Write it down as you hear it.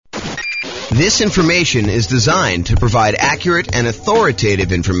This information is designed to provide accurate and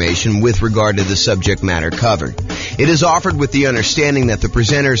authoritative information with regard to the subject matter covered. It is offered with the understanding that the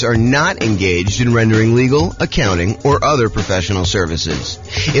presenters are not engaged in rendering legal, accounting, or other professional services.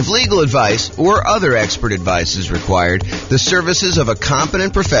 If legal advice or other expert advice is required, the services of a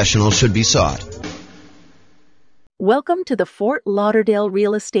competent professional should be sought. Welcome to the Fort Lauderdale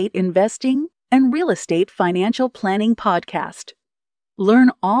Real Estate Investing and Real Estate Financial Planning Podcast.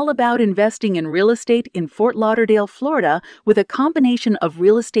 Learn all about investing in real estate in Fort Lauderdale, Florida, with a combination of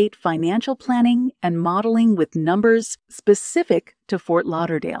real estate financial planning and modeling with numbers specific to Fort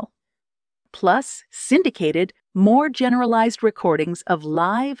Lauderdale. Plus, syndicated, more generalized recordings of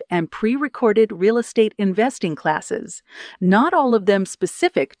live and pre-recorded real estate investing classes, not all of them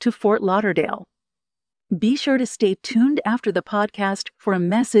specific to Fort Lauderdale. Be sure to stay tuned after the podcast for a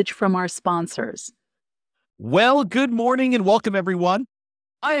message from our sponsors. Well, good morning and welcome, everyone.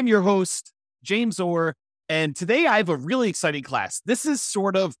 I am your host, James Orr, and today I have a really exciting class. This is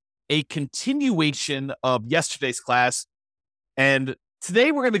sort of a continuation of yesterday's class, and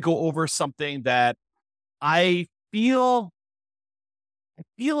today we're going to go over something that I feel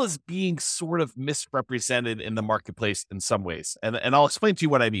is being sort of misrepresented in the marketplace in some ways, and I'll explain to you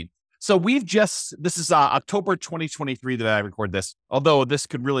what I mean. So this is October 2023 that I record this, although this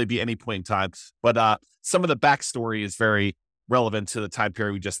could really be any point in time, but some of the backstory is very relevant to the time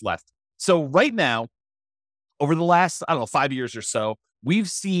period we just left. So right now, over the last, 5 years or so, we've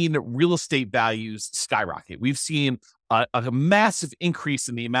seen real estate values skyrocket. We've seen a massive increase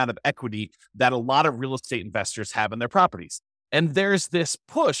in the amount of equity that a lot of real estate investors have in their properties. And there's this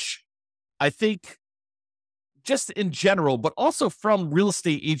push, I think, just in general, but also from real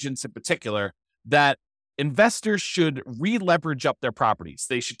estate agents in particular, that investors should re-leverage up their properties.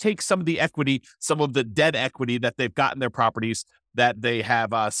 They should take some of the equity, some of the dead equity that they've got in their properties that they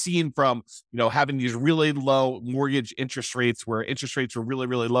have seen from, having these really low mortgage interest rates, where interest rates were really,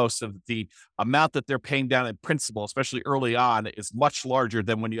 really low. So that the amount that they're paying down in principal, especially early on, is much larger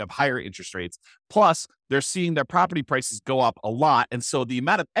than when you have higher interest rates. Plus, they're seeing their property prices go up a lot. And so the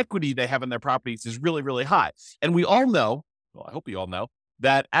amount of equity they have in their properties is really, really high. And we all know, well, I hope you all know,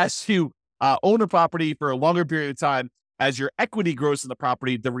 that as you own a property for a longer period of time, as your equity grows in the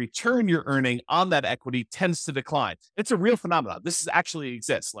property, the return you're earning on that equity tends to decline. It's a real phenomenon. This actually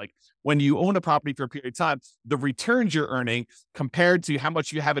exists. Like when you own a property for a period of time, the returns you're earning compared to how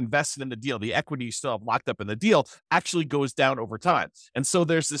much you have invested in the deal, the equity you still have locked up in the deal, actually goes down over time. And so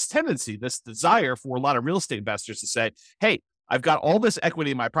there's this tendency, this desire for a lot of real estate investors to say, hey, I've got all this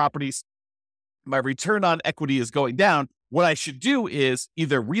equity in my properties. My return on equity is going down. What I should do is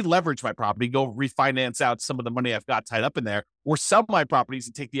either re-leverage my property, go refinance out some of the money I've got tied up in there, or sell my properties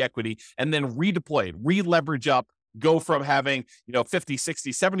and take the equity and then redeploy it, re-leverage up, go from having, 50,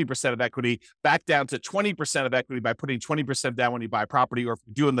 60, 70% of equity back down to 20% of equity by putting 20% down when you buy property, or if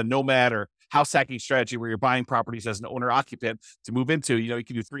you're doing the nomad or house hacking strategy where you're buying properties as an owner occupant to move into, you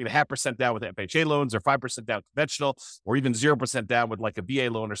can do 3.5% down with FHA loans, or 5% down conventional, or even 0% down with like a VA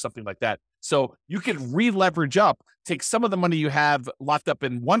loan or something like that. So you can re-leverage up, take some of the money you have locked up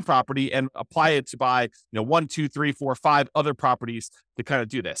in one property and apply it to buy, 1, 2, 3, 4, 5 other properties to kind of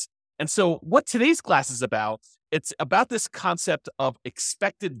do this. And so what today's class is about, it's about this concept of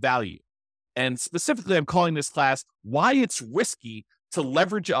expected value. And specifically, I'm calling this class why it's risky to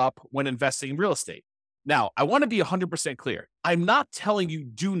leverage up when investing in real estate. Now, I want to be 100% clear. I'm not telling you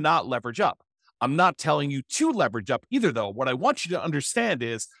do not leverage up. I'm not telling you to leverage up either, though. What I want you to understand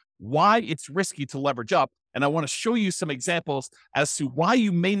is why it's risky to leverage up. And I want to show you some examples as to why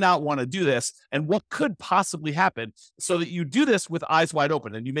you may not want to do this and what could possibly happen, so that you do this with eyes wide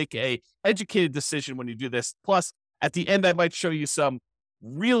open and you make a educated decision when you do this. Plus, at the end, I might show you some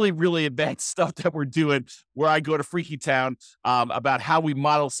really, really advanced stuff that we're doing where I go to Freaky Town about how we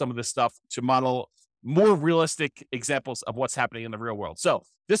model some of this stuff to model more realistic examples of what's happening in the real world. So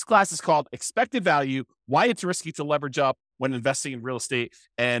this class is called Expected Value, Why It's Risky to Leverage Up when Investing in Real Estate.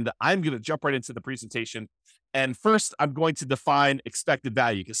 And I'm going to jump right into the presentation. And first, I'm going to define expected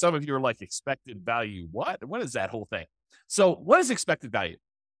value, because some of you are like, expected value, what? What is that whole thing? So what is expected value?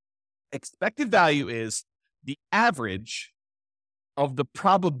 Expected value is the average of the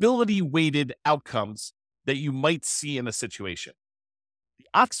probability weighted outcomes that you might see in a situation. The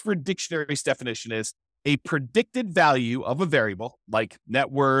Oxford Dictionary's definition is a predicted value of a variable like net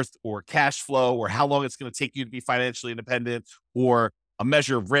worth or cash flow, or how long it's going to take you to be financially independent, or a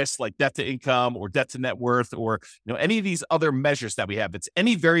measure of risk like debt to income or debt to net worth, or any of these other measures that we have. It's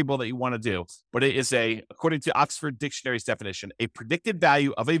any variable that you want to do, but it is according to Oxford Dictionary's definition, a predicted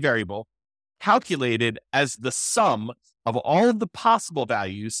value of a variable calculated as the sum of all of the possible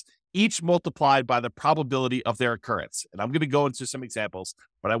values each multiplied by the probability of their occurrence. And I'm going to go into some examples,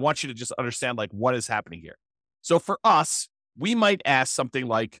 but I want you to just understand like what is happening here. So for us, we might ask something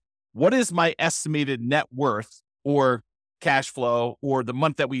like, what is my estimated net worth or cash flow or the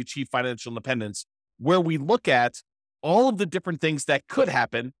month that we achieve financial independence, where we look at all of the different things that could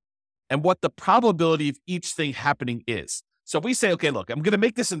happen and what the probability of each thing happening is. So if we say, okay, look, I'm going to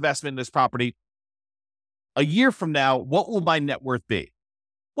make this investment in this property. A year from now, what will my net worth be?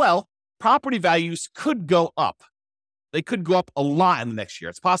 Well, property values could go up. They could go up a lot in the next year.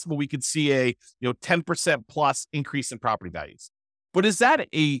 It's possible we could see a 10% plus increase in property values. But is that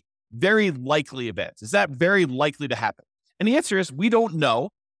a very likely event? Is that very likely to happen? And the answer is we don't know,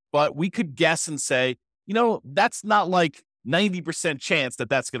 but we could guess and say, that's not like 90% chance that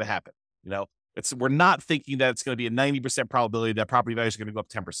that's going to happen. We're not thinking that it's going to be a 90% probability that property values are going to go up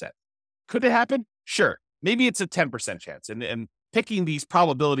 10%. Could it happen? Sure. Maybe it's a 10% chance. And picking these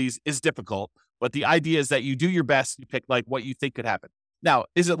probabilities is difficult, but the idea is that you do your best. You pick like what you think could happen. Now,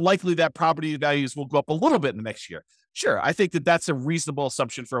 is it likely that property values will go up a little bit in the next year? Sure. I think that that's a reasonable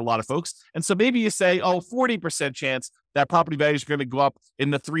assumption for a lot of folks. And so maybe you say, 40% chance that property values are going to go up in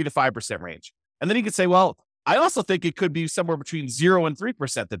the 3 to 5% range. And then you could say, well, I also think it could be somewhere between 0 and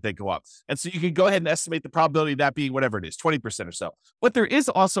 3% that they go up. And so you can go ahead and estimate the probability of that being whatever it is, 20% or so. But there is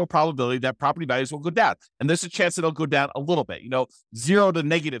also a probability that property values will go down. And there's a chance that it'll go down a little bit, 0 to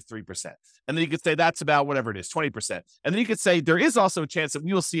negative 3%. And then you could say that's about whatever it is, 20%. And then you could say there is also a chance that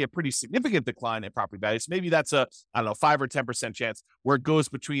we will see a pretty significant decline in property values. Maybe that's 5 or 10% chance where it goes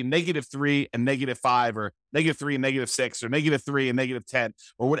between -3 and -5 or -3 and -6 or -3 and -10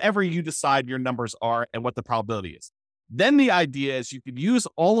 or whatever you decide your numbers are and what the probability is. Then the idea is you could use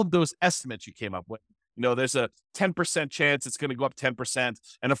all of those estimates you came up with. There's a 10% chance it's going to go up 10%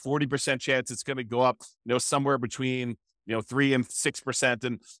 and a 40% chance it's going to go up, somewhere between 3 and 6%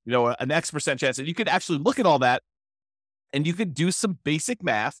 and, an X percent chance. And you could actually look at all that and you could do some basic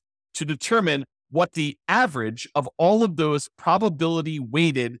math to determine what the average of all of those probability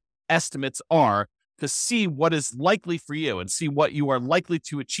weighted estimates are to see what is likely for you and see what you are likely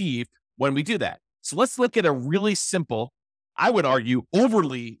to achieve when we do that. So let's look at a really simple, I would argue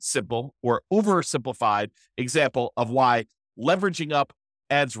overly simple or oversimplified example of why leveraging up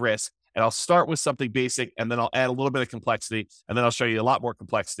adds risk. And I'll start with something basic, and then I'll add a little bit of complexity, and then I'll show you a lot more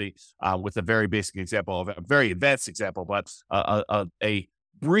complexity with a very basic example of a very advanced example, but a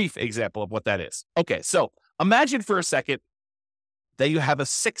brief example of what that is. Okay, so imagine for a second that you have a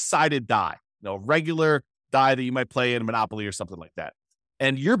 6-sided die, regular die that you might play in Monopoly or something like that.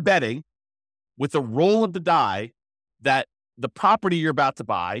 And you're betting with the roll of the die that the property you're about to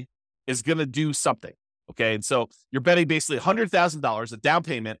buy is going to do something. Okay, and so you're betting basically $100,000, a down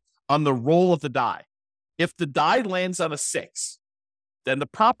payment, on the roll of the die. If the die lands on a 6, then the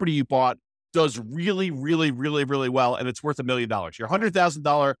property you bought does really, really, really, really well, and it's worth $1 million. Your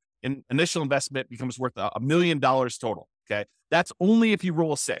 $100,000 initial investment becomes worth $1 million total. Okay, that's only if you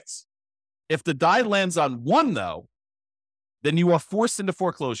roll a 6. If the die lands on 1, though, then you are forced into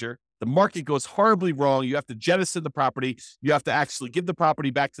foreclosure. The market goes horribly wrong. You have to jettison the property. You have to actually give the property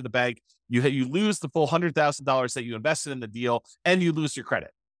back to the bank. You lose the full $100,000 that you invested in the deal, and you lose your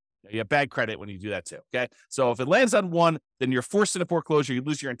credit. You have bad credit when you do that too, okay? So if it lands on 1, then you're forced into foreclosure. You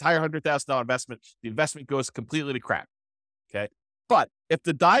lose your entire $100,000 investment. The investment goes completely to crap, okay? But if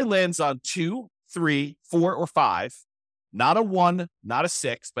the die lands on 2, 3, 4, or 5, not a 1, not a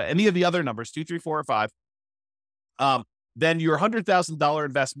 6, but any of the other numbers, 2, 3, 4, or 5, then your $100,000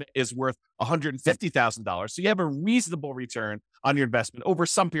 investment is worth $150,000. So you have a reasonable return on your investment over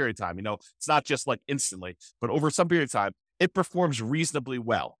some period of time. It's not just like instantly, but over some period of time, it performs reasonably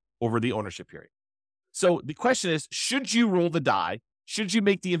well over the ownership period. So the question is, should you roll the die? Should you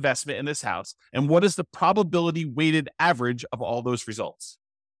make the investment in this house? And what is the probability weighted average of all those results?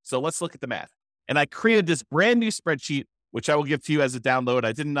 So let's look at the math. And I created this brand new spreadsheet, which I will give to you as a download.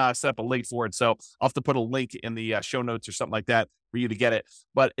 I didn't set up a link for it, so I'll have to put a link in the show notes or something like that for you to get it.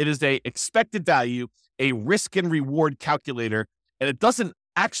 But it is a expected value, a risk and reward calculator, and it doesn't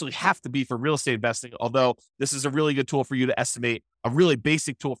actually have to be for real estate investing, although this is a really good tool for you to estimate, a really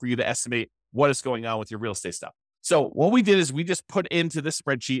basic tool for you to estimate what is going on with your real estate stuff. So what we did is we just put into this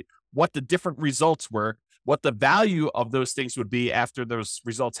spreadsheet what the different results were, what the value of those things would be after those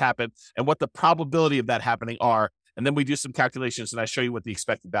results happen, and what the probability of that happening are. And then we do some calculations, and I show you what the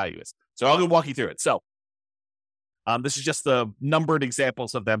expected value is. So I'll go walk you through it. So this is just the numbered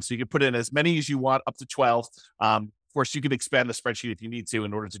examples of them. So you can put in as many as you want, up to 12. Of course, you can expand the spreadsheet if you need to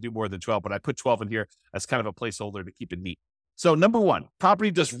in order to do more than 12, but I put 12 in here as kind of a placeholder to keep it neat. So number 1,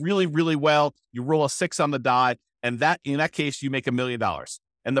 property does really, really well. You roll a 6 on the die, and in that case, you make $1 million.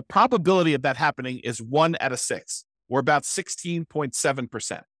 And the probability of that happening is 1 out of 6, or about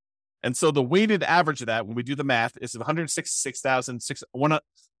 16.7%. And so the weighted average of that, when we do the math, is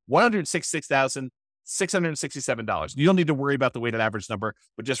 $166,667. You don't need to worry about the weighted average number,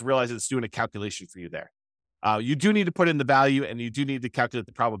 but just realize it's doing a calculation for you there. You do need to put in the value, and you do need to calculate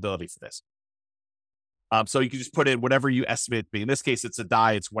the probability for this. So you can just put in whatever you estimate it to be. In this case, it's a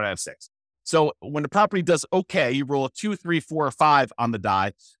die. It's 1 out of 6. So when the property does okay, you roll a 2, 3, 4, or 5 on the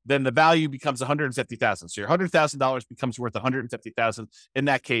die, then the value becomes $150,000. So your $100,000 becomes worth $150,000 in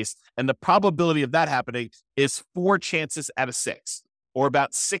that case. And the probability of that happening is 4 chances out of 6, or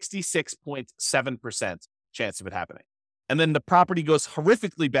about 66.7% chance of it happening. And then the property goes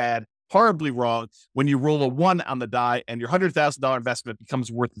horrifically bad, horribly wrong, when you roll a 1 on the die, and your $100,000 investment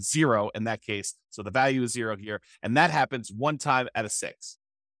becomes worth 0 in that case. So the value is 0 here. And that happens 1 time out of 6.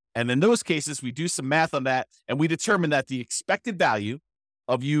 And in those cases, we do some math on that, and we determine that the expected value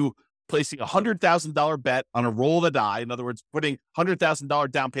of you placing a $100,000 bet on a roll of the die, in other words, putting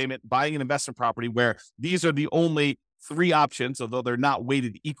 $100,000 down payment, buying an investment property where these are the only 3 options, although they're not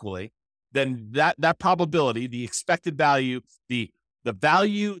weighted equally, then that probability, the expected value, the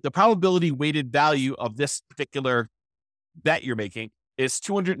probability weighted value of this particular bet you're making is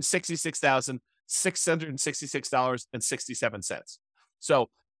 $266,666.67. So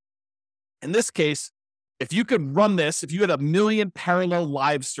in this case, if you could run this, if you had 1 million parallel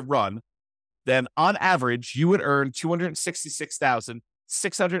lives to run, then on average, you would earn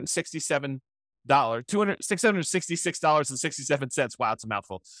 $666,667. Wow, it's a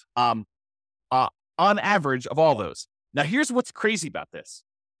mouthful. On average of all those. Now, here's what's crazy about this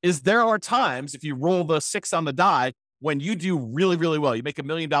is there are times if you roll the 6 on the die when you do really, really well, you make $1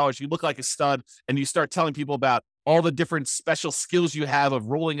 million, you look like a stud, and you start telling people about all the different special skills you have of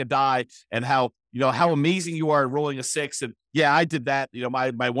rolling a die and how amazing you are at rolling a 6. And yeah, I did that.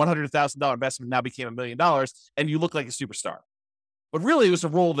 My $100,000 investment now became $1 million, and you look like a superstar. But really, it was a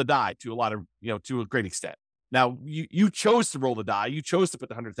roll of the die to a great extent. Now, you chose to roll the die. You chose to put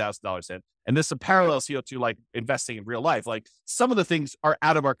the $100,000 in. And this parallels here to like investing in real life. Like some of the things are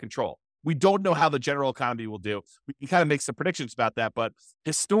out of our control. We don't know how the general economy will do. We can kind of make some predictions about that. But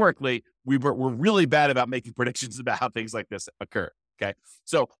historically, we're really bad about making predictions about how things like this occur. Okay.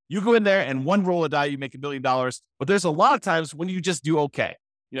 So you go in there and one roll of die, you make $1 million. But there's a lot of times when you just do okay.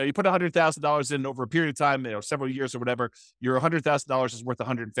 You put $100,000 in over a period of time, several years or whatever, your $100,000 is worth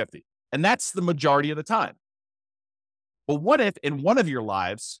 $150,000. And that's the majority of the time. But what if in one of your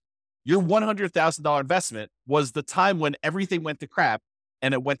lives, your $100,000 investment was the time when everything went to crap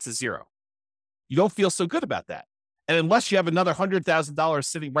and it went to 0? You don't feel so good about that. And unless you have another $100,000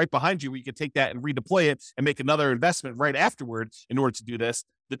 sitting right behind you where you can take that and redeploy it and make another investment right afterward in order to do this,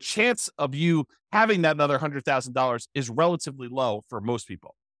 the chance of you having that another $100,000 is relatively low for most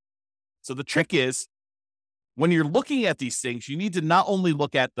people. So the trick is when you're looking at these things, you need to not only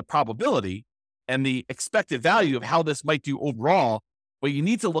look at the probability and the expected value of how this might do overall, but you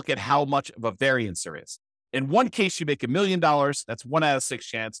need to look at how much of a variance there is. In one case, you make $1 million. That's 1 out of 6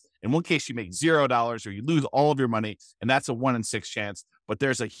 chance. In one case, you make $0 or you lose all of your money, and that's a 1 in 6 chance. But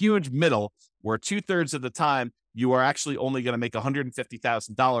there's a huge middle where 2/3 of the time, you are actually only going to make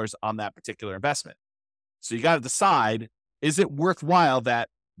 $150,000 on that particular investment. So you got to decide, is it worthwhile that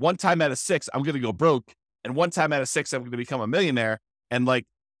 1 time out of 6, I'm going to go broke, and 1 time out of 6, I'm going to become a millionaire, and like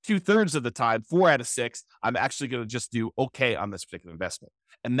 2/3 of the time, 4 out of 6, I'm actually going to just do okay on this particular investment.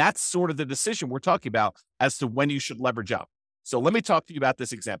 And that's sort of the decision we're talking about as to when you should leverage up. So let me talk to you about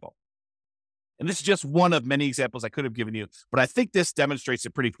this example. And this is just one of many examples I could have given you, but I think this demonstrates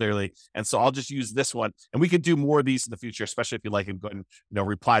it pretty clearly. And so I'll just use this one, and we could do more of these in the future, especially if you like them. Go ahead and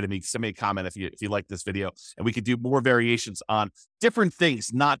reply to me, send me a comment if you like this video, and we could do more variations on different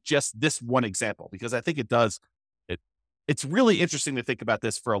things, not just this one example, because I think it's really interesting to think about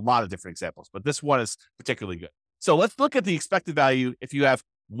this for a lot of different examples, but this one is particularly good. So let's look at the expected value. If you have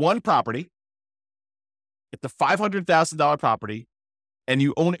one property, it's a $500,000 property, and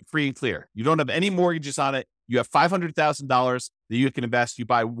you own it free and clear. You don't have any mortgages on it. You have $500,000 that you can invest. You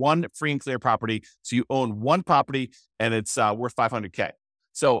buy one free and clear property. So you own one property, and it's worth $500K.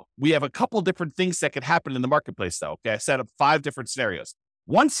 So we have a couple different things that could happen in the marketplace, though. Okay, I set up 5 different scenarios.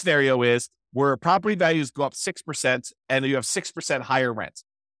 One scenario is where property values go up 6% and you have 6% higher rent.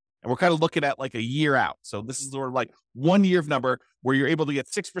 And we're kind of looking at like a year out. So this is sort of like 1 year of number where you're able to get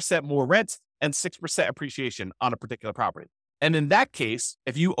 6% more rent and 6% appreciation on a particular property. And in that case,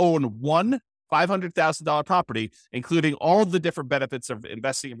 if you own one $500,000 property, including all the different benefits of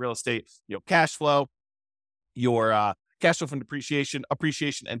investing in real estate, cash flow, your cash flow from depreciation,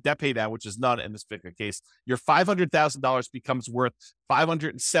 appreciation, and debt pay down, which is none in this particular case, your $500,000 becomes worth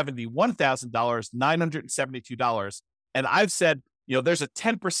 $571,000, $972. And I've said, there's a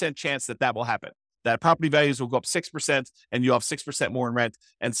 10% chance that will happen, that property values will go up 6% and you'll have 6% more in rent.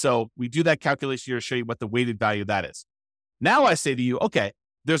 And so we do that calculation here to show you what the weighted value of that is. Now I say to you, okay,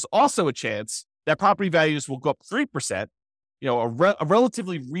 there's also a chance that property values will go up 3%, a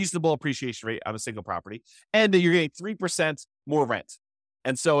relatively reasonable appreciation rate on a single property, and you're getting 3% more rent.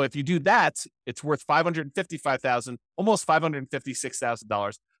 And so if you do that, it's worth $555,000, almost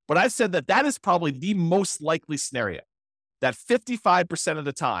 $556,000. But I've said that is probably the most likely scenario, that 55% of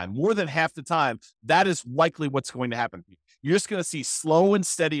the time, more than half the time, that is likely what's going to happen. You're just going to see slow and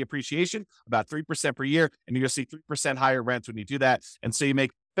steady appreciation, about 3% per year, and you're going to see 3% higher rent when you do that. And so you make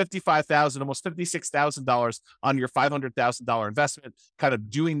 $55,000, almost $56,000 on your $500,000 investment, kind of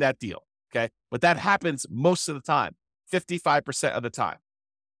doing that deal. Okay. But that happens most of the time, 55% of the time.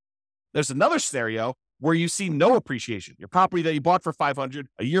 There's another scenario where you see no appreciation. Your property that you bought for $500,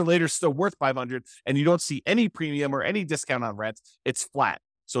 a year later is still worth $500, and you don't see any premium or any discount on rent. It's flat.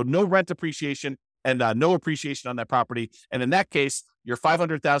 So no rent appreciation and no appreciation on that property. And in that case, your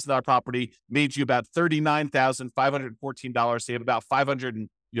 $500,000 property made you about $39,514. So you have about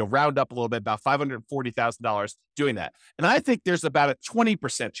round up a little bit, about $540,000 doing that. And I think there's about a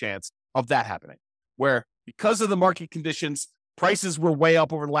 20% chance of that happening, where because of the market conditions, prices were way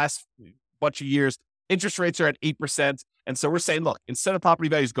up over the last bunch of years. Interest rates are at 8%. And so we're saying, look, instead of property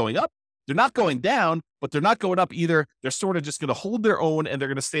values going up, they're not going down, but they're not going up either. They're sort of just going to hold their own, and they're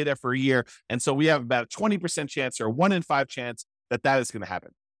going to stay there for a year. And so we have about a 20% chance, or a 1 in 5 chance that is going to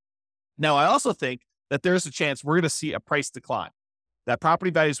happen. Now, I also think that there's a chance we're going to see a price decline, that property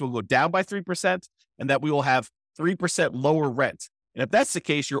values will go down by 3%, and that we will have 3% lower rent. And if that's the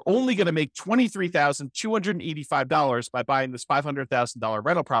case, you're only going to make $23,285 by buying this $500,000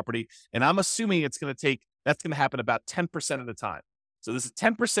 rental property. And I'm assuming that's going to happen about 10% of the time. So there's a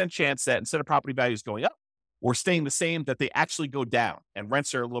 10% chance that instead of property values going up or staying the same, that they actually go down, and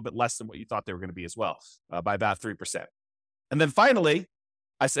rents are a little bit less than what you thought they were going to be as well, by about 3%. And then finally,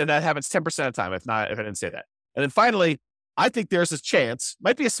 I said that happens 10% of the time, if I didn't say that. And then finally, I think there's a chance,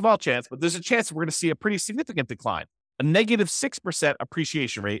 might be a small chance, but there's a chance we're going to see a pretty significant decline, a negative 6%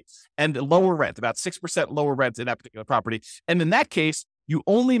 appreciation rate and lower rent, about 6% lower rent in that particular property. And in that case, you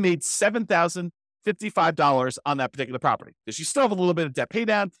only made $7,055 on that particular property, because you still have a little bit of debt pay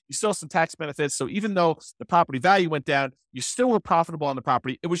down, you still have some tax benefits. So even though the property value went down, you still were profitable on the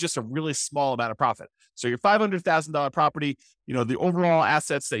property. It was just a really small amount of profit. So your $500,000 property, the overall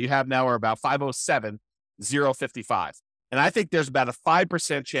assets that you have now are about $507,055. And I think there's about a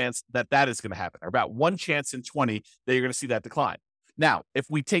 5% chance that is going to happen, or about 1 chance in 20 that you're going to see that decline. Now, if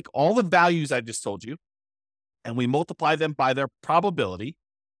we take all the values I just told you and we multiply them by their probability,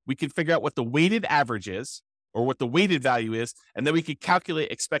 we can figure out what the weighted average is, or what the weighted value is, and then we can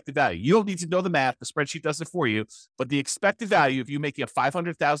calculate expected value. You don't need to know the math. The spreadsheet does it for you. But the expected value, if you make a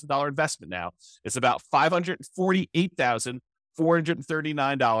 $500,000 investment now, is about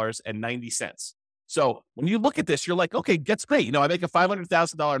 $548,439.90. So when you look at this, you're like, okay, that's great. I make a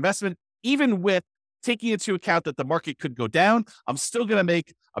 $500,000 investment, even with taking into account that the market could go down, I'm still going to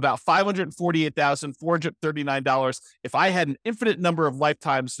make about $548,439. If I had an infinite number of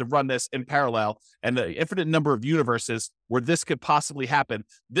lifetimes to run this in parallel, and the infinite number of universes where this could possibly happen,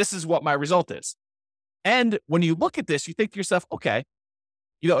 this is what my result is. And when you look at this, you think to yourself, okay,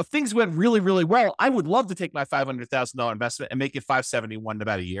 if things went really, really well, I would love to take my $500,000 investment and make it $571 in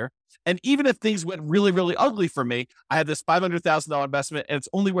about a year. And even if things went really, really ugly for me, I had this $500,000 investment and it's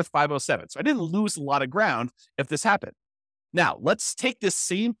only worth $507. So I didn't lose a lot of ground if this happened. Now, let's take this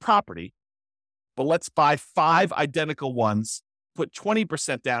same property, but let's buy 5 identical ones, put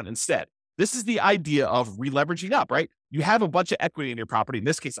 20% down instead. This is the idea of releveraging up, right? You have a bunch of equity in your property, in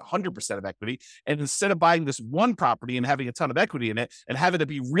this case, 100% of equity. And instead of buying this one property and having a ton of equity in it and having to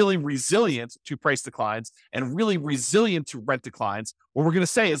be really resilient to price declines and really resilient to rent declines, what we're going to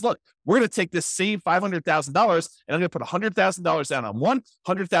say is, look, we're going to take this same $500,000 and I'm going to put $100,000 down on 1,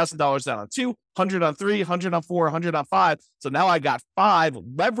 $100,000 down on 2, 100 on 3, 100 on 4, 100 on 5. So now I got 5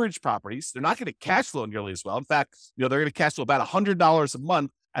 leverage properties. They're not going to cash flow nearly as well. In fact, they're going to cash flow about $100 a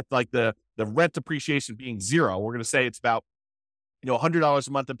month at like the rent depreciation being 0. We're going to say it's about, $100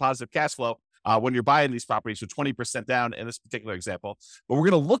 a month in positive cash flow when you're buying these properties, so 20% down in this particular example. But we're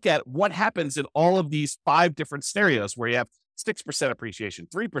going to look at what happens in all of these 5 different scenarios where you have 6% appreciation,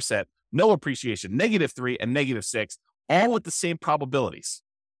 3%, no appreciation, -3, and -6, all with the same probabilities.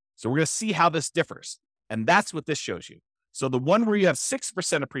 So we're going to see how this differs. And that's what this shows you. So the one where you have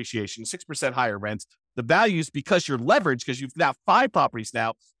 6% appreciation, 6% higher rent, the values, because you're leveraged, because you've got 5 properties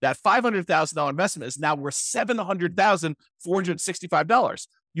now, that $500,000 investment is now worth $700,465.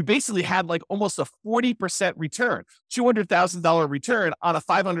 You basically had like almost a 40% return, $200,000 return on a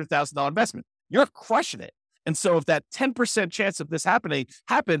 $500,000 investment. You're crushing it. And so if that 10% chance of this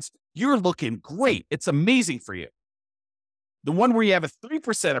happens, you're looking great. It's amazing for you. The one where you have a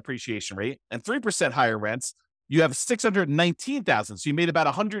 3% appreciation rate and 3% higher rents, you have $619,000. So you made about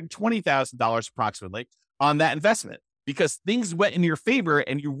 $120,000 approximately on that investment because things went in your favor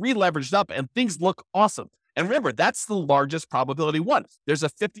and you re-leveraged up and things look awesome. And remember, that's the largest probability one. There's a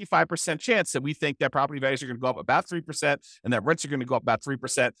 55% chance that we think that property values are going to go up about 3% and that rents are going to go up about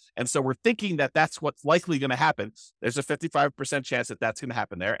 3%. And so we're thinking that that's what's likely going to happen. There's a 55% chance that that's going to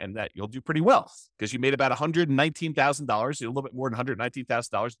happen there and that you'll do pretty well because you made about $119,000, a little bit more than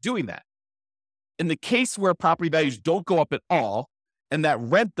 $119,000 doing that. In the case where property values don't go up at all and that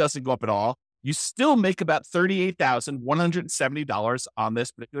rent doesn't go up at all, you still make about $38,170 on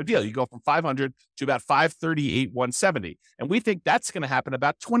this particular deal. You go from $500 to about $538,170. And we think that's going to happen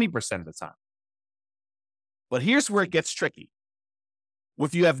about 20% of the time. But here's where it gets tricky.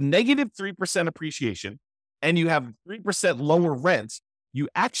 If you have negative 3% appreciation and you have 3% lower rent, you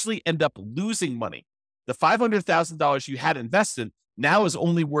actually end up losing money. The $500,000 you had invested now is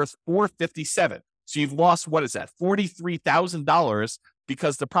only worth $457,000. So you've lost, what is that? $43,000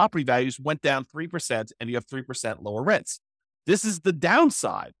 because the property values went down 3% and you have 3% lower rents. This is the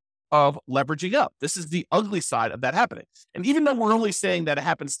downside of leveraging up. This is the ugly side of that happening. And even though we're only saying that it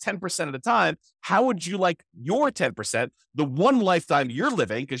happens 10% of the time, how would you like your 10%, the one lifetime you're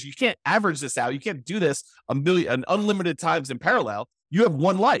living, because you can't average this out. You can't do this unlimited times in parallel. You have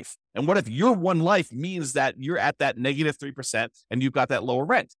one life. And what if your one life means that you're at that negative 3% and you've got that lower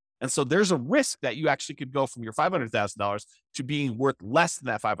rent? And so there's a risk that you actually could go from your $500,000 to being worth less than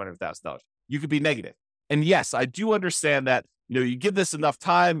that $500,000. You could be negative. And yes, I do understand that, you give this enough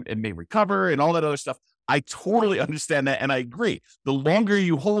time, it may recover and all that other stuff. I totally understand that. And I agree. The longer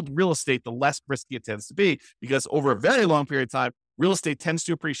you hold real estate, the less risky it tends to be because over a very long period of time, real estate tends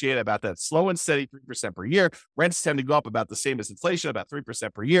to appreciate about that slow and steady 3% per year. Rents tend to go up about the same as inflation, about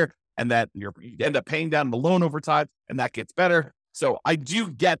 3% per year. And that you end up paying down the loan over time and that gets better. So I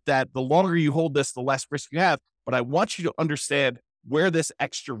do get that the longer you hold this, the less risk you have, but I want you to understand where this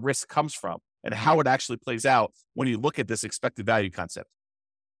extra risk comes from and how it actually plays out when you look at this expected value concept.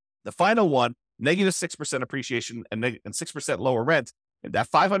 The final one, negative 6% appreciation and 6% lower rent, and that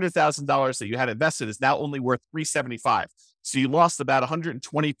 $500,000 that you had invested is now only worth $375,000. So you lost about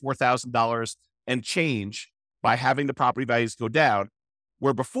 $124,000 and change by having the property values go down,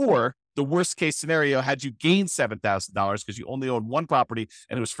 where before, the worst case scenario had you gain $7,000 because you only owned one property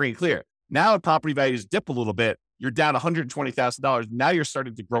and it was free and clear. Now property values dip a little bit. You're down $120,000. Now you're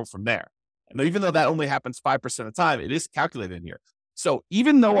starting to grow from there. And even though that only happens 5% of the time, it is calculated in here. So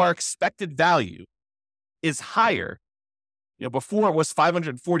even though our expected value is higher, before it was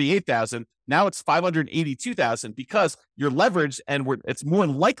 $548,000, now it's $582,000 because you're leveraged and it's more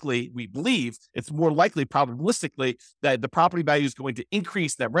likely, we believe, it's more likely probabilistically that the property value is going to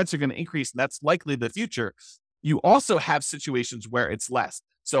increase, that rents are going to increase, and that's likely the future. You also have situations where it's less.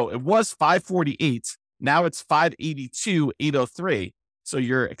 So it was $548, now it's $582,803. So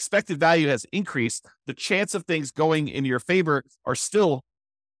your expected value has increased. The chance of things going in your favor are still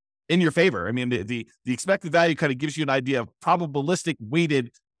in your favor. I mean, the expected value kind of gives you an idea of probabilistic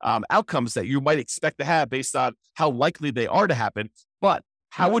weighted outcomes that you might expect to have based on how likely they are to happen. But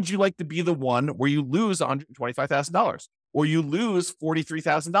how would you like to be the one where you lose $125,000 or you lose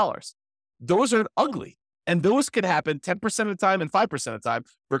 $43,000? Those are ugly. And those could happen 10% of the time and 5% of the time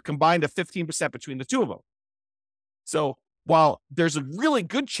for combined of 15% between the two of them. So while there's a really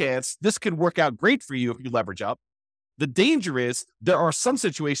good chance this could work out great for you if you leverage up, the danger is there are some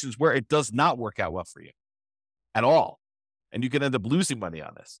situations where it does not work out well for you at all. And you can end up losing money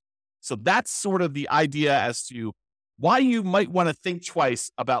on this. So that's sort of the idea as to why you might want to think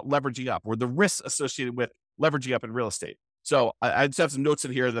twice about leveraging up or the risks associated with leveraging up in real estate. So I just have some notes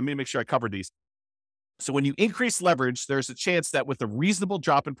in here. Let me make sure I cover these. So when you increase leverage, there's a chance that with a reasonable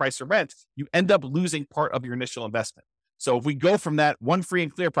drop in price or rent, you end up losing part of your initial investment. So if we go from that one free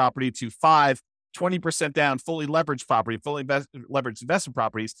and clear property to 20% down, fully leveraged property, leveraged investment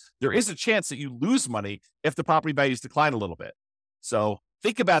properties, there is a chance that you lose money if the property values decline a little bit. So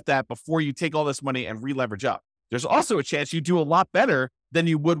think about that before you take all this money and re-leverage up. There's also a chance you do a lot better than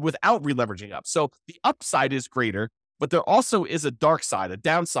you would without re-leveraging up. So the upside is greater, but there also is a dark side, a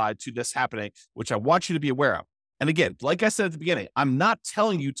downside to this happening, which I want you to be aware of. And again, like I said at the beginning, I'm not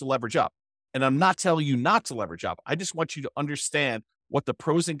telling you to leverage up. And I'm not telling you not to leverage up. I just want you to understand what the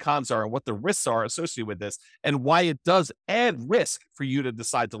pros and cons are and what the risks are associated with this and why it does add risk for you to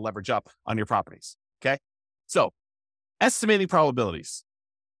decide to leverage up on your properties. Okay. So estimating probabilities.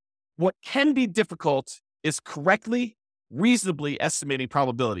 What can be difficult is correctly, reasonably estimating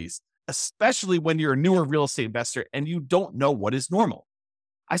probabilities, especially when you're a newer real estate investor and you don't know what is normal.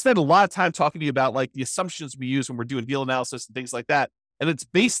 I spend a lot of time talking to you about like the assumptions we use when we're doing deal analysis and things like that. And it's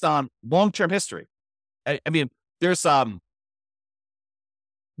based on long-term history. I mean, there's a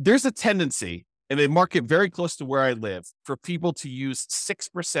tendency in a market very close to where I live for people to use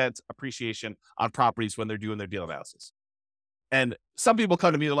 6% appreciation on properties when they're doing their deal analysis. And some people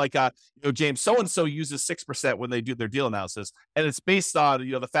come to me like, James, so-and-so uses 6% when they do their deal analysis. And it's based on,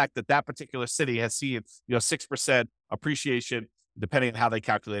 the fact that that particular city has seen, 6% appreciation, depending on how they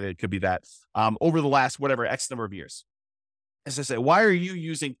calculate it. It could be that over the last, whatever, X number of years. As I say, why are you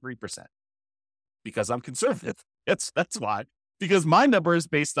using 3%? Because I'm conservative. That's why. Because my number is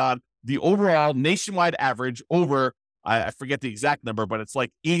based on the overall nationwide average over, I forget the exact number, but it's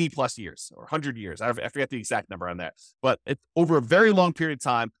like 80 plus years or 100 years. I forget the exact number on that. But it's over a very long period of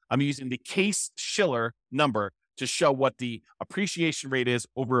time. I'm using the Case-Shiller number to show what the appreciation rate is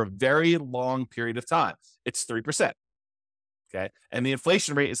over a very long period of time. It's 3%. Okay. And the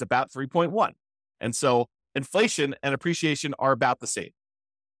inflation rate is about 3.1. And so inflation and appreciation are about the same.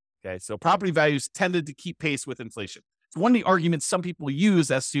 Okay. So property values tended to keep pace with inflation. It's one of the arguments some people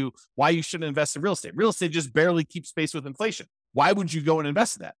use as to why you shouldn't invest in real estate. Real estate just barely keeps pace with inflation. Why would you go and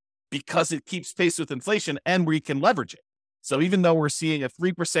invest in that? Because it keeps pace with inflation and we can leverage it. So even though we're seeing a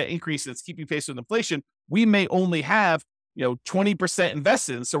 3% increase that's keeping pace with inflation, we may only have 20%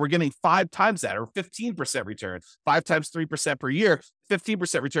 invested in. So we're getting 5 times that or 15% return, 5 times 3% per year,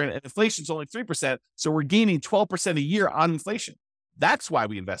 15% return, and inflation's only 3%. So we're gaining 12% a year on inflation. That's why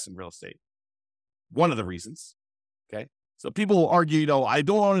we invest in real estate. One of the reasons. Okay. So people will argue, I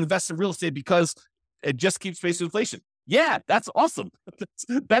don't want to invest in real estate because it just keeps pace with inflation. Yeah, that's awesome.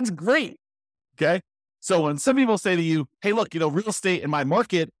 That's great. Okay. So when some people say to you, hey, look, real estate in my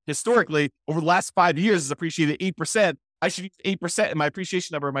market historically over the last 5 years has appreciated 8%. I should use 8% in my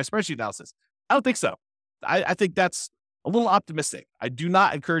appreciation number in my spreadsheet analysis. I don't think so. I think that's a little optimistic. I do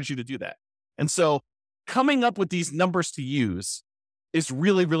not encourage you to do that. And so coming up with these numbers to use is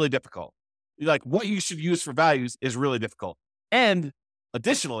really, really difficult. Like what you should use for values is really difficult. And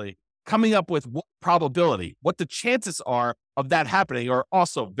additionally, coming up with what probability, what the chances are of that happening are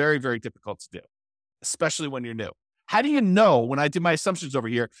also very, very difficult to do, especially when you're new. How do you know, when I did my assumptions over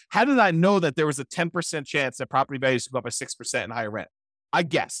here, how did I know that there was a 10% chance that property values would go up by 6% in higher rent? I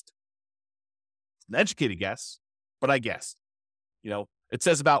guessed. It's an educated guess, but I guessed. It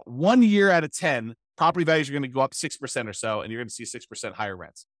says about 1 year out of 10, property values are going to go up 6% or so, and you're going to see 6% higher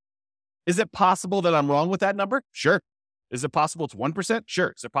rents. Is it possible that I'm wrong with that number? Sure. Is it possible it's 1%?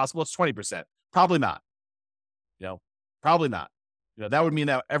 Sure. Is it possible it's 20%? Probably not. Probably not. That would mean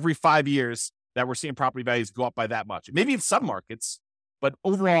that every 5 years that we're seeing property values go up by that much. Maybe in some markets, but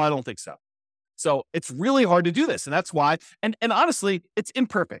overall, I don't think so. So it's really hard to do this. And that's why, and honestly, it's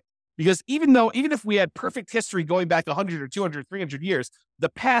imperfect because even if we had perfect history going back 100 or 200, 300 years, the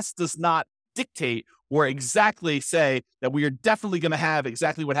past does not dictate or exactly say that we are definitely going to have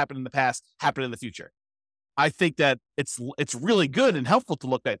exactly what happened in the past happen in the future. I think that it's really good and helpful to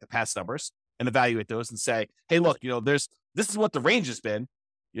look at the past numbers and evaluate those and say, hey, look, this is what the range has been.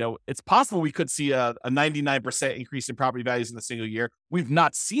 It's possible we could see a 99% increase in property values in a single year. We've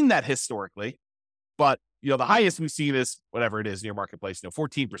not seen that historically, but the highest we've seen is whatever it is in your marketplace,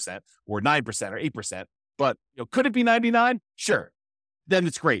 14% or 9% or 8%. But could it be 99? Sure. Then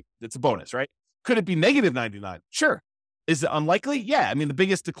it's great. It's a bonus, right? Could it be negative 99? Sure. Is it unlikely? Yeah. I mean, the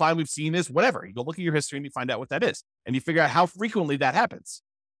biggest decline we've seen is whatever. You go look at your history and you find out what that is. And you figure out how frequently that happens.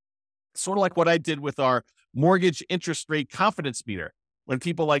 Sort of like what I did with our mortgage interest rate confidence meter. When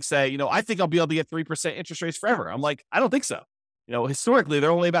people say, I think I'll be able to get 3% interest rates forever. I'm like, I don't think so. Historically,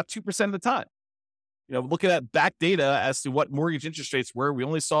 they're only about 2% of the time. Looking at back data as to what mortgage interest rates were, we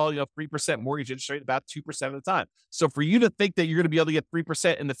only saw, 3% mortgage interest rate about 2% of the time. So for you to think that you're going to be able to get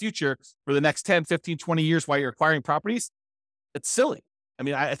 3% in the future for the next 10, 15, 20 years while you're acquiring properties, it's silly. I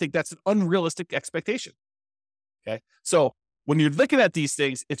mean, I think that's an unrealistic expectation. Okay. So when you're looking at these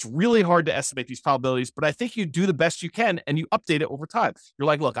things, it's really hard to estimate these probabilities, but I think you do the best you can and you update it over time. You're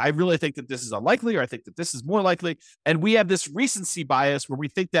like, look, I really think that this is unlikely, or I think that this is more likely. And we have this recency bias where we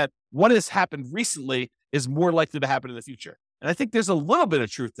think that what has happened recently is more likely to happen in the future. And I think there's a little bit of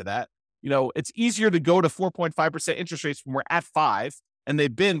truth to that. It's easier to go to 4.5% interest rates when we're at 5, and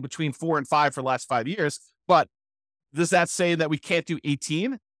they've been between 4 and 5 for the last 5 years. But does that say that we can't do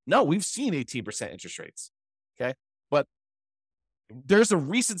 18? No, we've seen 18% interest rates. Okay. But there's a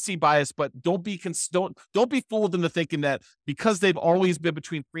recency bias, but don't be fooled into thinking that because they've always been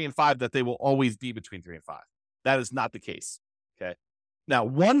between 3 and 5, that they will always be between 3 and 5. That is not the case. Okay. Now,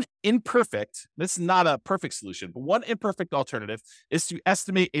 this is not a perfect solution, but one imperfect alternative is to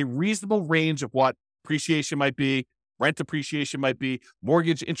estimate a reasonable range of what appreciation might be, rent appreciation might be,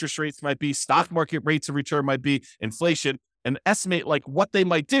 mortgage interest rates might be, stock market rates of return might be, inflation, and estimate like what they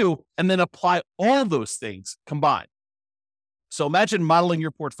might do, and then apply all those things combined. So imagine modeling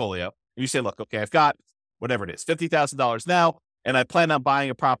your portfolio, and you say, look, okay, I've got whatever it is, $50,000 now, and I plan on buying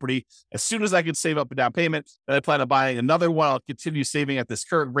a property as soon as I can save up a down payment. Then I plan on buying another one. I'll continue saving at this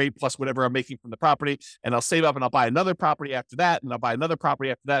current rate plus whatever I'm making from the property, and I'll save up and I'll buy another property after that, and I'll buy another property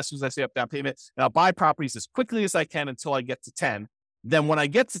after that as soon as I save up down payment, and I'll buy properties as quickly as I can until I get to 10. Then when I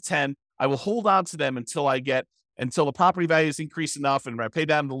get to 10, I will hold on to them until the property values increase enough and I pay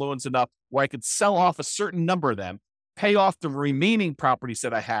down the loans enough where I could sell off a certain number of them, pay off the remaining properties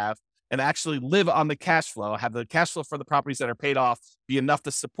that I have, and actually live on the cash flow, have the cash flow for the properties that are paid off be enough to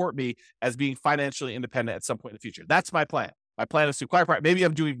support me as being financially independent at some point in the future. That's my plan. My plan is to acquire property. Maybe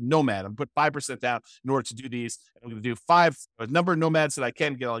I'm doing nomad. I'm put 5% down in order to do these. I'm going to do a number of nomads that I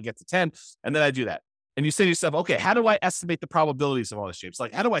can get. I'll get to 10, and then I do that. And you say to yourself, okay, how do I estimate the probabilities of all this, James?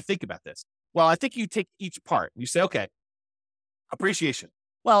 Like, how do I think about this? Well, I think you take each part and you say, okay, appreciation.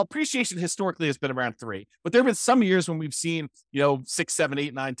 Well, appreciation historically has been around 3, but there have been some years when we've seen, 6, 7,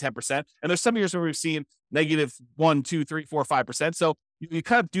 8, 9, 10%. And there's some years where we've seen negative 1, 2, 3, 4, 5%. So you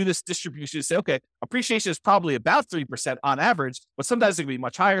kind of do this distribution to say, okay, appreciation is probably about 3% on average, but sometimes it can be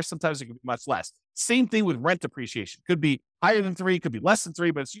much higher. Sometimes it can be much less. Same thing with rent appreciation. Could be higher than 3, could be less than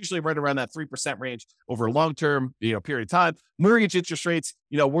 3, but it's usually right around that 3% range over a long-term, period of time. Mortgage interest rates,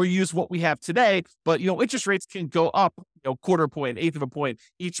 we'll use what we have today, but, interest rates can go up, quarter point, eighth of a point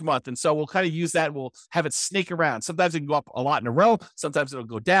each month. And so we'll kind of use that. We'll have it snake around. Sometimes it can go up a lot in a row. Sometimes it'll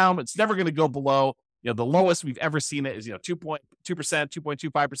go down. It's never going to go below, the lowest we've ever seen it is, 2.2%,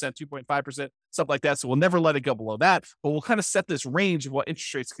 2.25%, 2.5%, something like that. So we'll never let it go below that, but we'll kind of set this range of what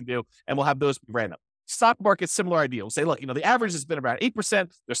interest rates can do, and we'll have those be random. Stock market, similar idea. We'll say, look, the average has been around 8%.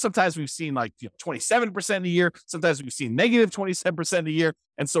 There's sometimes we've seen 27% a year. Sometimes we've seen negative 27% a year.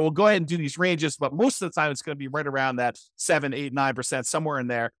 And so we'll go ahead and do these ranges, but most of the time it's going to be right around that 7, 8, 9%, somewhere in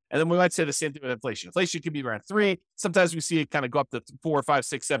there. And then we might say the same thing with inflation. Inflation can be around 3. Sometimes we see it kind of go up to 4, 5,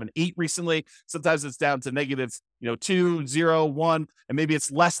 6, 7, 8 recently. Sometimes it's down to negative, 2, 0, 1, and maybe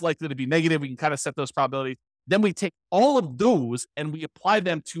it's less likely to be negative. We can kind of set those probabilities. Then we take all of those and we apply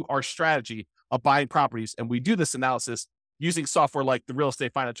them to our strategy of buying properties. And we do this analysis using software like the Real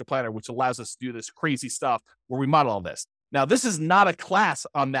Estate Financial Planner, which allows us to do this crazy stuff where we model all this. Now, this is not a class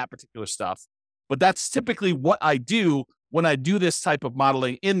on that particular stuff, but that's typically what I do when I do this type of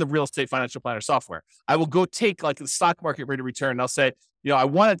modeling in the Real Estate Financial Planner software. I will go take like the stock market rate of return, and I'll say, I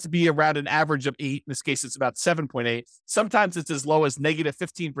want it to be around an average of 8. In this case, it's about 7.8. Sometimes it's as low as negative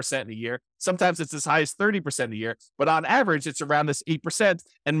 15% in a year. Sometimes it's as high as 30% a year. But on average, it's around this 8%.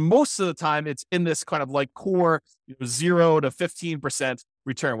 And most of the time, it's in this kind of like core 0 to 15%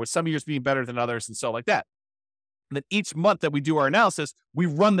 return, with some years being better than others and so like that. And then each month that we do our analysis, we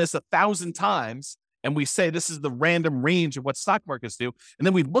run this 1,000 times. And we say this is the random range of what stock markets do. And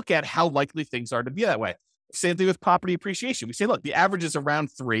then we look at how likely things are to be that way. Same thing with property appreciation. We say, look, the average is around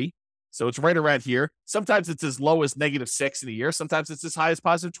 3. So it's right around here. Sometimes it's as low as negative 6 in a year. Sometimes it's as high as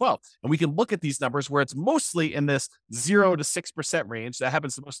positive 12. And we can look at these numbers where it's mostly in this 0 to 6% range. That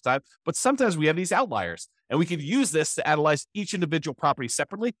happens most of the time. But sometimes we have these outliers. And we can use this to analyze each individual property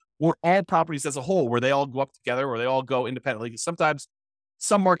separately, or all properties as a whole, where they all go up together or they all go independently. Because sometimes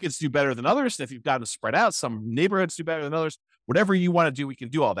some markets do better than others. And if you've got them spread out, some neighborhoods do better than others. Whatever you want to do, we can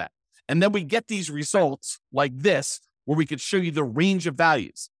do all that. And then we get these results like this, where we could show you the range of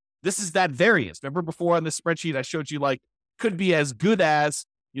values. This is that variance. Remember before on this spreadsheet, I showed you could be as good as,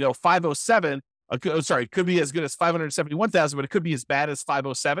 507. It could be as good as 571,000, but it could be as bad as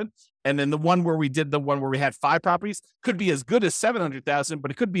 507. And then the one where we had 5 properties could be as good as 700,000,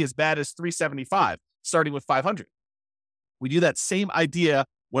 but it could be as bad as 375, starting with 500. We do that same idea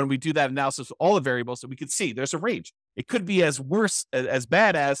when we do that analysis of all the variables, that we can see there's a range. It could be as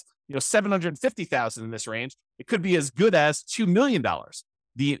bad as 750,000 in this range. It could be as good as $2 million.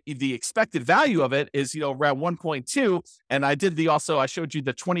 The expected value of it is around 1.2. And I showed you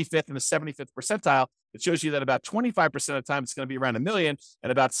the 25th and the 75th percentile. It shows you that about 25% of the time it's going to be around $1 million,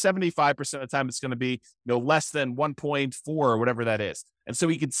 and about 75% of the time it's going to be less than 1.4 or whatever that is. And so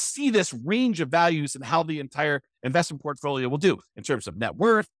we can see this range of values and how the entire investment portfolio will do in terms of net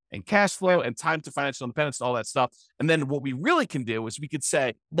worth, and cash flow and time to financial independence and all that stuff. And then what we really can do is we could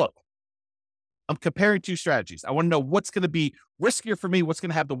say, look, I'm comparing two strategies. I want to know what's going to be riskier for me, what's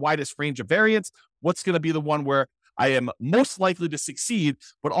going to have the widest range of variance, what's going to be the one where I am most likely to succeed,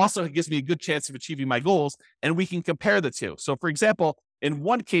 but also it gives me a good chance of achieving my goals. And we can compare the two. So for example, in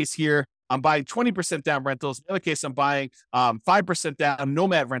one case here, I'm buying 20% down rentals. In the other case, I'm buying 5% down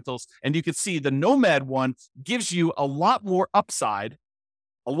Nomad rentals. And you can see the Nomad one gives you a lot more upside,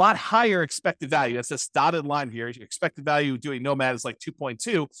 a lot higher expected value. That's this dotted line here. Your expected value doing Nomad is like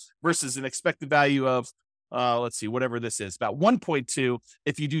 2.2 versus an expected value of, let's see, whatever this is, about 1.2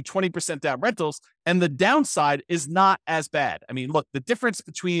 if you do 20% down rentals. And the downside is not as bad. I mean, look, the difference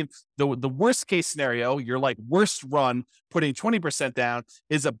between the worst case scenario, your like worst run putting 20% down,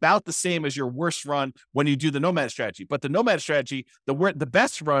 is about the same as your worst run when you do the Nomad strategy. But the Nomad strategy, the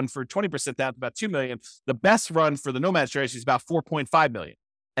best run for 20% down is about 2 million. The best run for the Nomad strategy is about 4.5 million.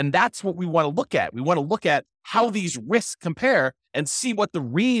 And that's what we want to look at. We want to look at how these risks compare and see what the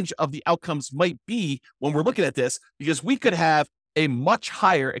range of the outcomes might be when we're looking at this, because we could have a much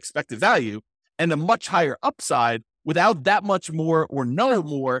higher expected value and a much higher upside without that much more or no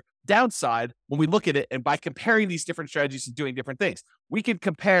more downside when we look at it. And by comparing these different strategies and doing different things, we can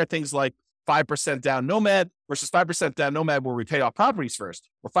compare things like 5% down Nomad versus 5% down Nomad where we pay off properties first,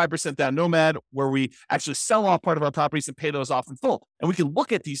 or 5% down Nomad where we actually sell off part of our properties and pay those off in full. And we can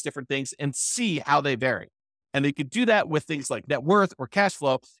look at these different things and see how they vary. And they could do that with things like net worth or cash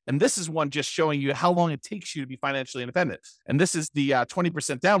flow. And this is one just showing you how long it takes you to be financially independent. And this is the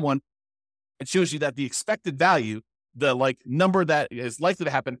 20% down one. It shows you that the expected value, the like number that is likely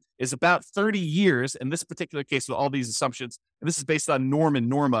to happen, is about 30 years in this particular case with all these assumptions. And this is based on Norm and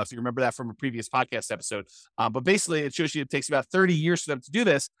Norma, if you remember that from a previous podcast episode. But basically it shows you it takes about 30 years for them to do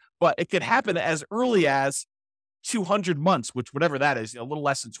this, but it could happen as early as 200 months, which whatever that is, a little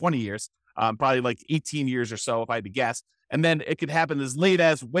less than 20 years, probably like 18 years or so, if I had to guess. And then it could happen as late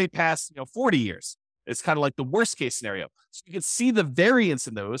as way past, 40 years. It's kind of like the worst case scenario. So you can see the variance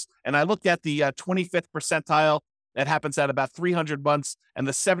in those. And I looked at the 25th percentile. That happens at about 300 months, and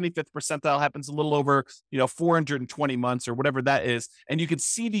the 75th percentile happens a little over, 420 months or whatever that is. And you can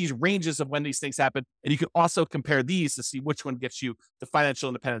see these ranges of when these things happen. And you can also compare these to see which one gets you to financial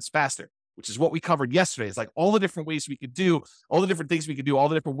independence faster, which is what we covered yesterday. It's like all the different ways we could do, all the different things we could do, all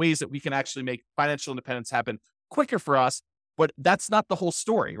the different ways that we can actually make financial independence happen quicker for us. But that's not the whole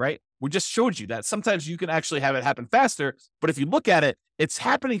story, right? We just showed you that sometimes you can actually have it happen faster. But if you look at it, it's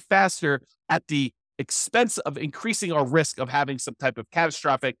happening faster at the expense of increasing our risk of having some type of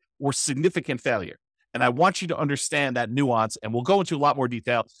catastrophic or significant failure. And I want you to understand that nuance, and we'll go into a lot more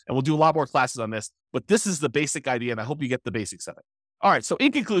detail and we'll do a lot more classes on this, but this is the basic idea, and I hope you get the basics of it. All right. So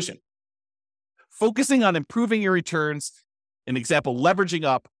in conclusion, focusing on improving your returns, an example, leveraging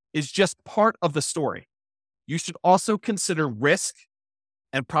up, is just part of the story. You should also consider risk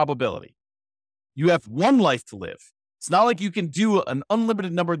and probability. You have one life to live. It's not like you can do an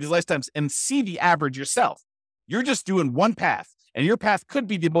unlimited number of these lifetimes and see the average yourself. You're just doing one path, and your path could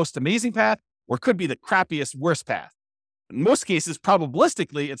be the most amazing path or could be the crappiest, worst path. In most cases,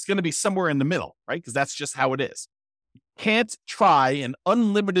 probabilistically, it's going to be somewhere in the middle, right? Because that's just how it is. You can't try an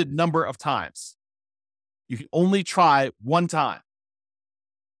unlimited number of times. You can only try one time.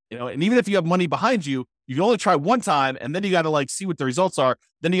 And even if you have money behind you, you can only try one time, and then you got to see what the results are.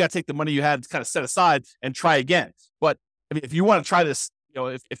 Then you got to take the money you had kind of set aside and try again. But I mean, if you want to try this,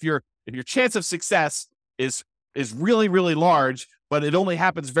 if your chance of success is really, really large, but it only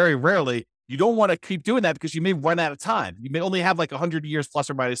happens very rarely, you don't want to keep doing that because you may run out of time. You may only have 100 years plus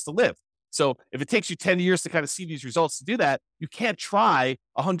or minus to live. So if it takes you 10 years to kind of see these results to do that, you can't try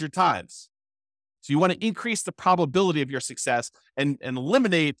 100 times. So you want to increase the probability of your success and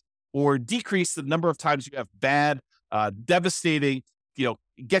eliminate or decrease the number of times you have bad, devastating,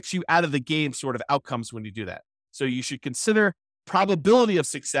 gets you out of the game sort of outcomes when you do that. So you should consider probability of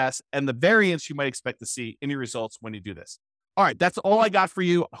success and the variance you might expect to see in your results when you do this. All right, that's all I got for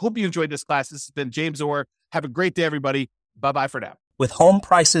you. I hope you enjoyed this class. This has been James Orr. Have a great day, everybody. Bye-bye for now. With home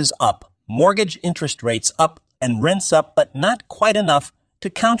prices up, mortgage interest rates up, and rents up, but not quite enough to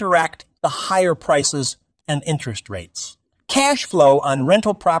counteract the higher prices and interest rates. Cash flow on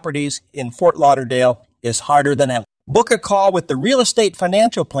rental properties in Fort Lauderdale is harder than ever. Book a call with the Real Estate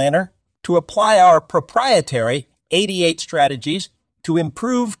Financial Planner to apply our proprietary 88 strategies to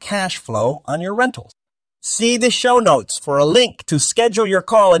improve cash flow on your rentals. See the show notes for a link to schedule your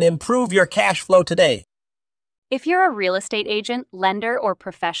call and improve your cash flow today. If you're a real estate agent, lender, or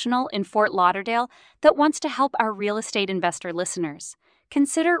professional in Fort Lauderdale that wants to help our real estate investor listeners,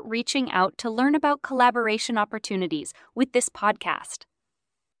 consider reaching out to learn about collaboration opportunities with this podcast.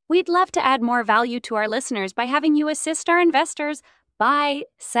 We'd love to add more value to our listeners by having you assist our investors buy,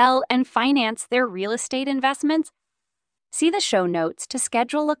 sell, and finance their real estate investments. See the show notes to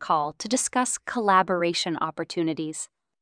schedule a call to discuss collaboration opportunities.